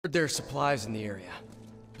Heard there are supplies in the area.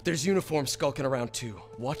 But there's uniforms skulking around too.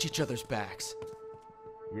 Watch each other's backs.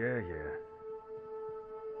 Yeah.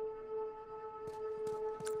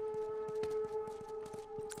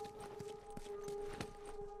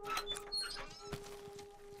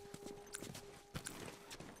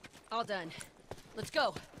 All done. Let's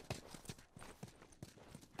go.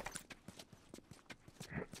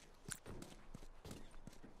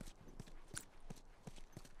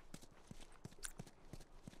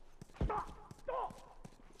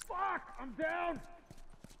 Fuck! I'm down!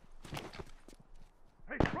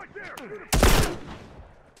 Hey, right there!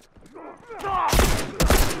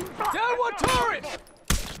 Down one turret!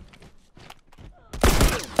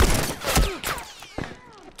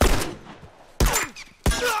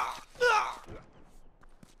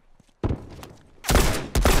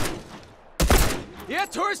 Yeah,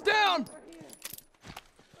 turret's down!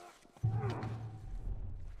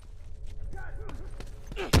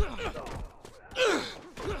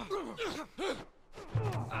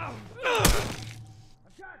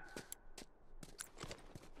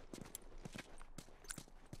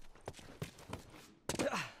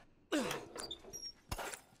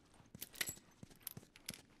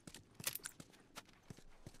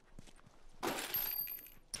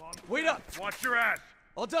 Wait up! Watch your ass!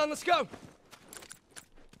 All done, let's go!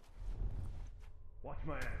 Watch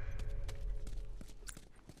my ass.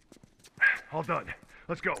 All done.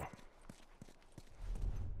 Let's go.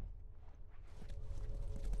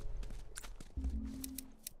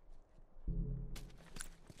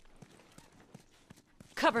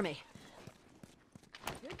 Cover me.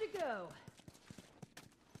 Good to go.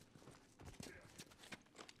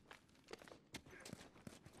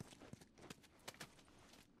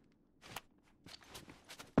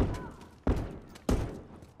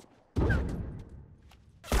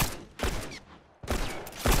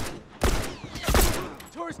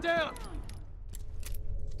 Turret's down!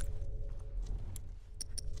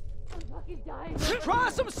 I'm fucking dying. Try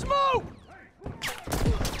some smoke!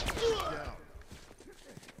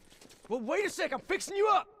 Well, wait a sec, I'm fixing you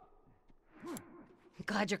up! I'm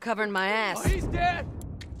glad you're covering my ass. Oh, he's dead!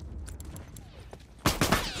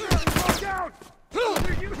 Look out!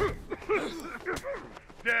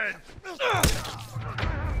 Dead.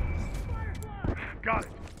 Got it.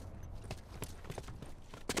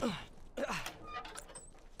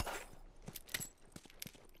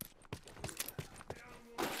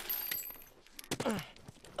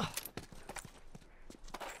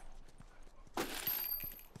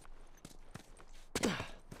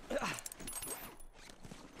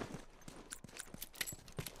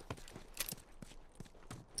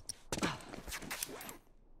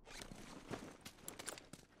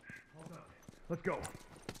 Let's go.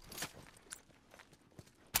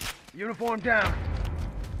 Uniform down.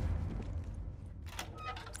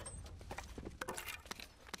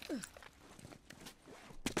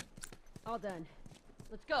 All done.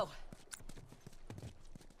 Let's go.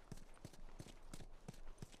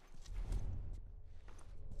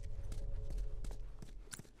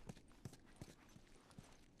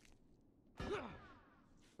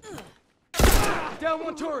 Down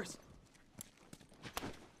one tourist!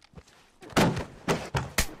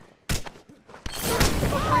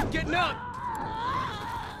 Oh, we're getting up!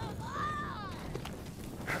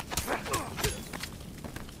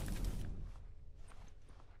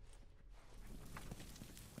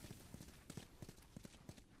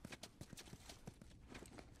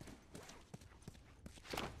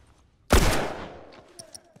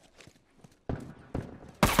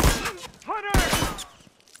 Hunter!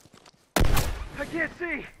 I can't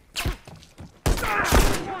see.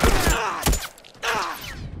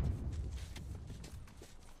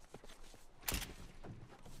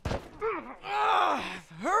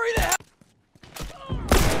 Hurry the hell!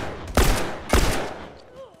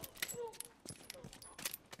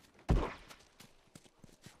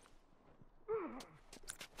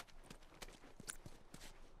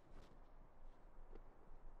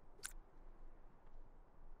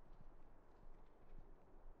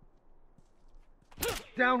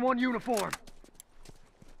 Down one uniform.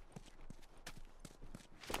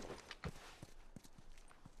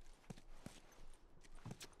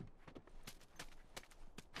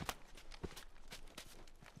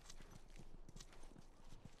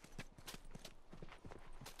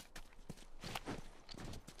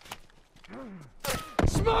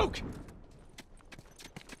 Smoke!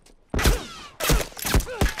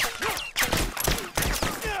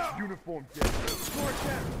 Uniform down. Score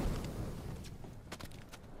down.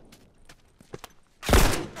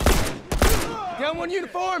 Down one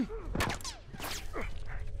uniform!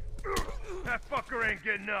 That fucker ain't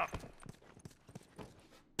getting up.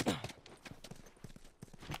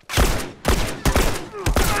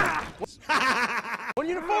 One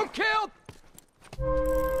uniform killed!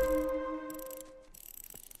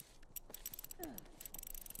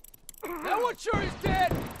 That one sure is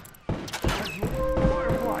dead!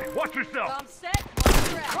 Firefly, watch yourself! Bomb set.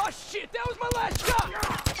 Watch your ass. Oh shit, that was my last shot!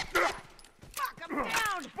 Fuck, I'm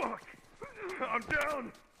down. Fuck! I'm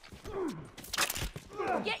down!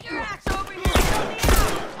 Get your ass over here. Help me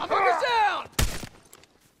out. I'm fucking down!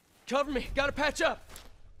 Cover me, gotta patch up.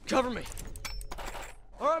 Cover me.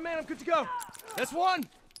 Alright man, I'm good to go. That's one.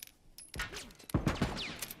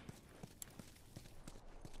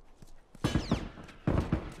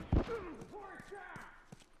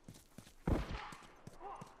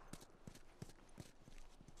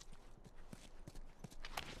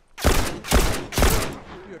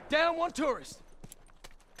 You're down one tourist.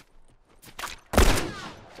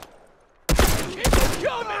 Keep him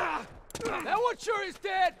coming! That one sure is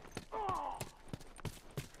dead!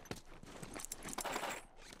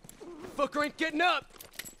 Fucker ain't getting up!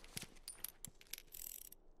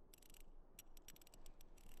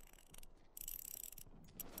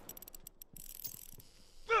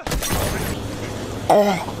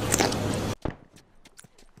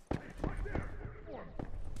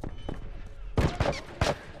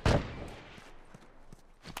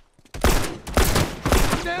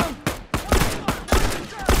 Down!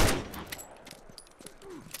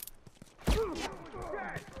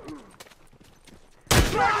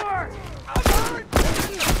 I'm hurt!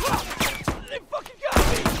 They fucking got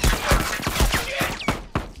me! Shit!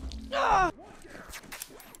 Ah!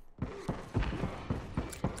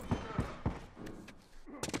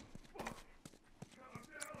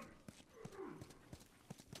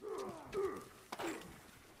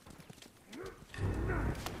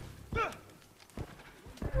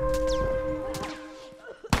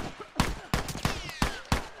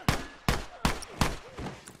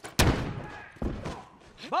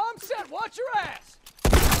 Bomb set, watch your ass!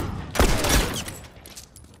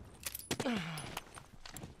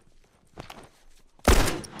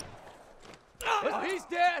 Oh, he's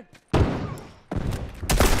dead!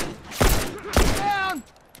 Down!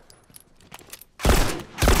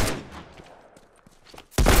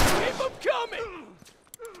 Keep him coming!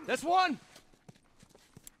 That's one!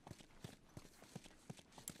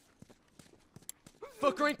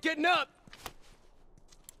 Fucker ain't getting up!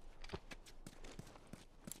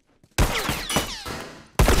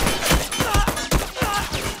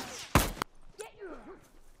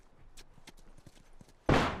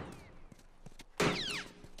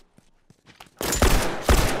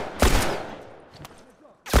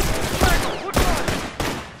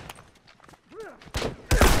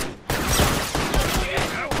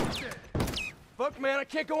 Fuck, man, I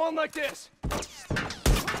can't go on like this.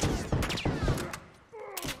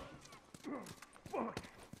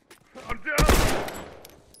 I'm down!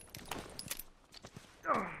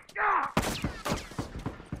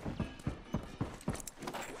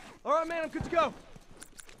 All right, man, I'm good to go.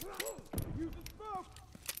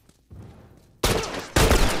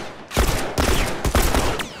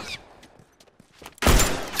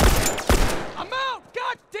 I'm out!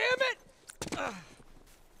 God damn it!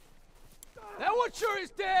 That one sure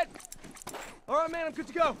is dead! All right, man, I'm good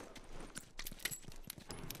to go.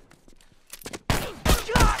 I'm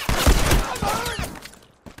hurt!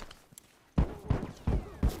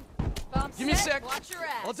 Bomb Give me a set. sec. Watch your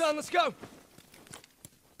ass. All done, let's go.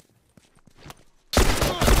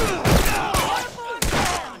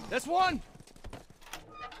 That's one.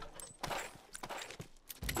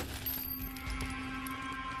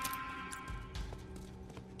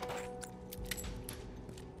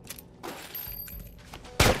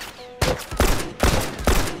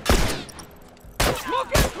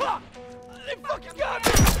 Smoke it! They fucking got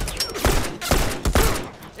me!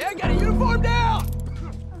 Yeah, I got a uniform down!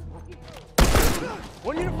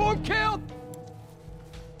 One uniform killed!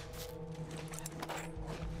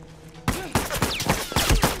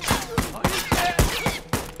 Oh, he's dead!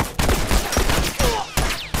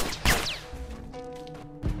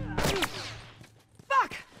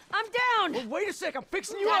 Fuck! I'm down. Well, wait a sec, I'm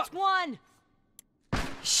fixing you That's up! one.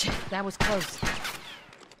 Shit, that was close.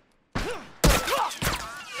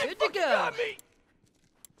 They Good to fucking go. got me!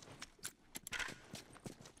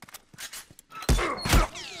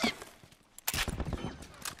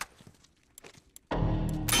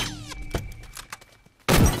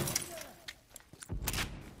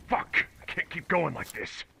 Fuck! I can't keep going like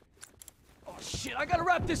this. Oh shit, I gotta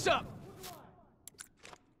wrap this up!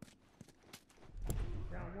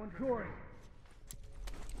 Down one tourist.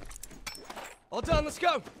 All done, let's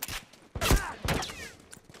go!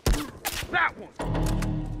 That one!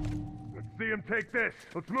 Let's see him take this.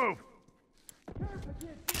 Let's move.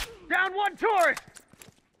 Down one tourist!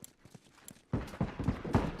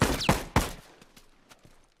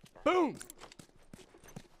 Boom!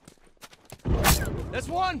 That's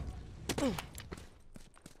one!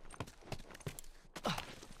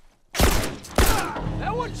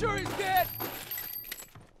 That one sure is dead!